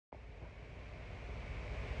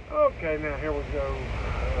Okay, now here we go.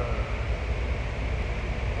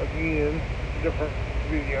 Again, different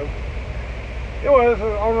video. Anyway, this is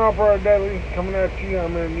Owner Operator Daily coming at you.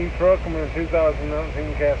 I'm in a new truck. I'm in a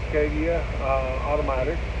 2019 Cascadia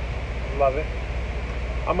automatic. Love it.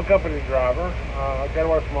 I'm a company driver. I got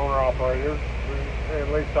away from owner operators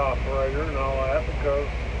and lease operator and all that because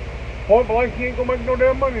point blank, you ain't gonna make no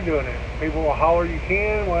damn money doing it. People will holler you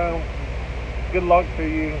can. Well, good luck to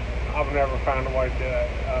you. I've never found a way to do it.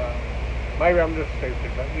 Maybe I'm just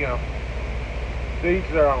stupid, but to each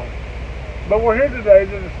their own. But we're here today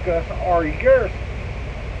to discuss R.E.Garrison.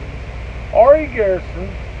 R.E.Garrison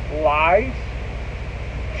lies,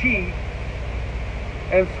 cheats,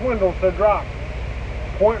 and swindles their drivers.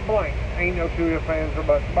 Point blank. Ain't no two ifs, ands, or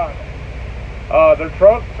buts about it. Their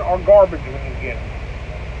trucks are garbage when you get them.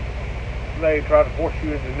 They try to force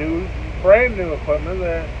you into brand new equipment.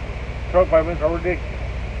 The truck payments are ridiculous.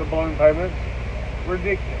 The balloon payments,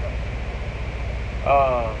 ridiculous.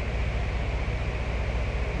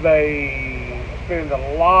 They spend a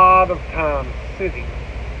lot of time sitting.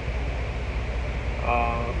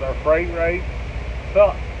 Their freight rates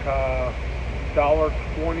suck.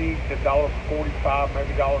 $1.20 to $1.45,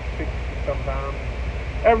 maybe $1.60 sometimes.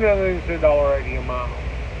 Every now and then it's $1.80 a mile.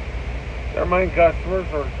 Their main customers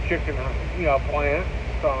are chicken, plants.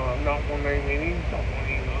 Not going to name any. Don't want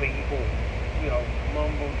any legal,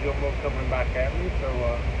 mumbo jumbo coming back at me. So,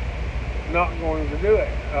 not going to do it.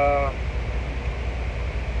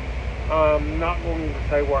 I'm not going to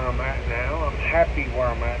say where I'm at now. I'm happy where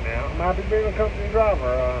I'm at now. I'm happy being a company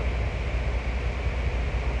driver.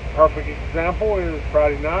 Perfect example is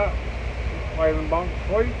Friday night, laying in the bunk to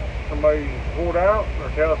sleep. Somebody pulled out, their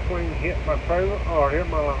tail swing hit my trailer or hit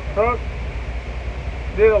my truck.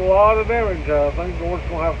 Did a lot of damage. I think the door's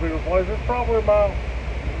gonna have to be replaced. It's probably about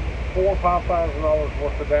 $4,000 or $5,000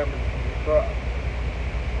 worth of damage to the truck.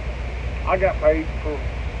 I got paid for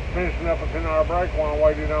finishing up a 10-hour break while I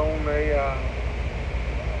waited on a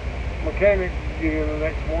mechanic to get in the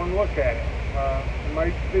next morning and look at it.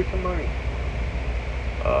 Made decent money.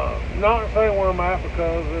 Not saying where I'm at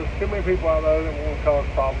because there's too many people out there that want to cause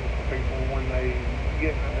problems for people when they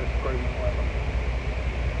get in a disagreement with them.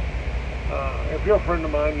 If you're a friend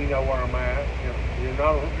of mine, you know where I'm at.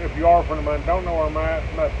 If you are a friend of mine, don't know where I'm at,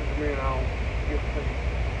 message me and I'll get to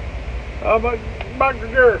you. But back to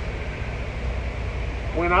Garrison.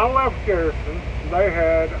 When I left Garrison, they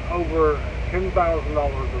had over $10,000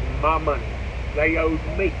 of my money. They owed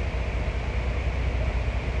me.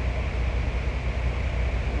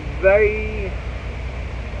 They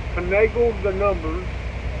finagled the numbers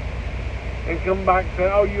and come back and say,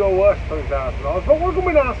 oh, you owe us $3,000, but we're going to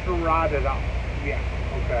be nice to write it off. Yeah,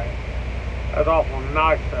 okay. That's awful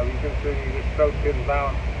nice of you. Consider you just throw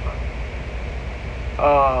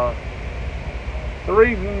 $10,000. The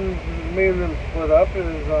reason me and them split up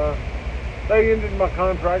is they ended my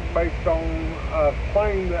contract based on a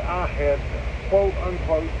claim that I had, quote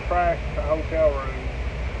unquote, trashed the hotel room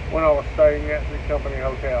when I was staying at the company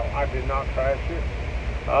hotel. I did not trash it.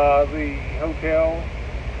 The hotel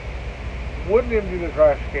wouldn't empty the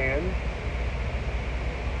trash cans.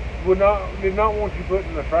 Did not want you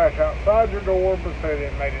putting the trash outside your door, but said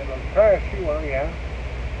it made it look trashy. Well, yeah.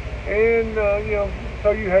 And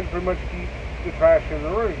so you had to pretty much keep the trash in the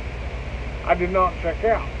room. I did not check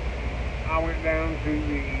out. I went down to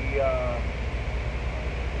the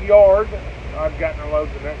yard. I'd gotten a load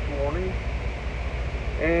the next morning.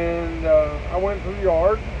 And I went to the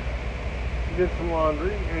yard, did some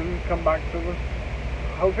laundry, and come back to the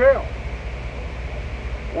hotel.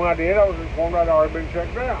 When I did, I was informed I'd already been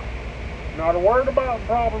checked out. Not a word about the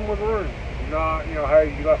problem with the room. Not,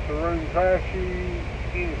 hey, you left the room trashy,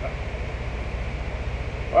 anything.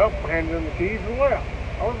 Well, handed them the keys and left.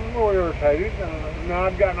 I was a little irritated. Now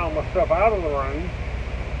I'd gotten all my stuff out of the room,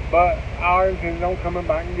 but I intended on coming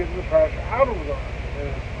back and getting the trash out of the room.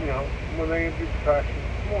 When they emptied the trash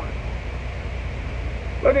this morning.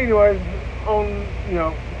 But anyways,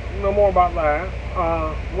 no more about that.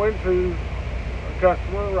 Went to a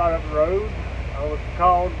customer right up the road. I was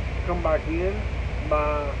called to come back in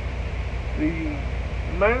by the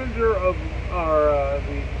manager of, or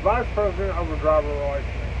the vice president of the driver relations.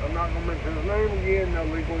 I'm not going to mention his name again, no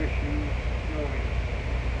legal issues.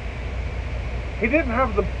 He didn't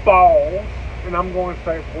have the balls, and I'm going to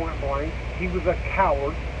say it point blank, he was a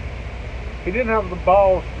coward. He didn't have the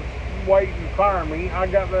balls to wait and fire me. I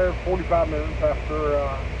got there 45 minutes after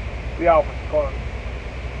the office closed.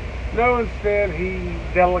 No, instead he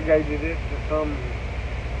delegated it to some,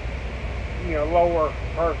 lower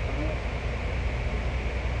person.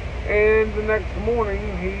 And the next morning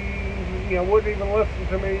he, wouldn't even listen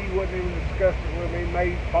to me, wouldn't even discuss it with me,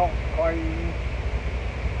 made false claims.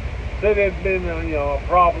 Said there'd been a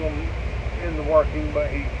problem in the working, but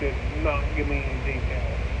he could not give me any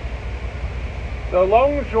details. So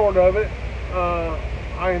long and short of it,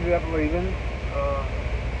 I ended up leaving.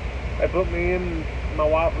 They put me in, my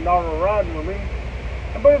wife and daughter were riding with me.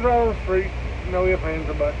 I put us right on the street, no ifs, ands,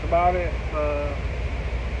 or buts about it.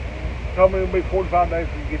 Told me it would be 45 days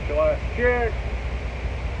to get your last check.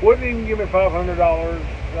 Wouldn't even give me $500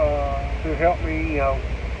 to help me,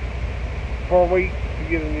 for a week to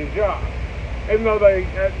get a new job. Even though they,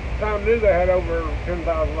 at the time, knew they had over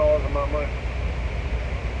 $10,000 of my money.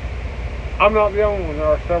 I'm not the only one. There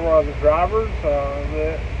are several other drivers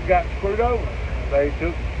that got screwed over. They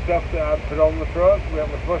took stuff that I put on the truck that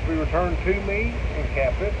was supposed to be returned to me and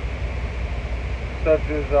kept it, such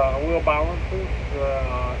as wheel balances,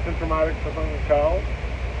 centromatics, I think it's called.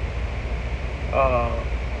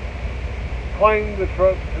 Claimed the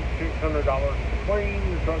truck took $600 to clean.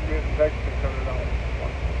 The truck didn't take $600 to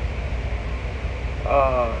clean.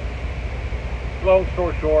 Long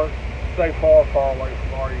story short, stay far, far away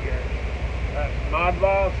from R.E.Garrison. That's my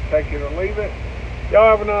advice. Take it or leave it.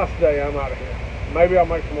 Y'all have a nice day. I'm out of here. Maybe I'll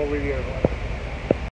make some more videos later.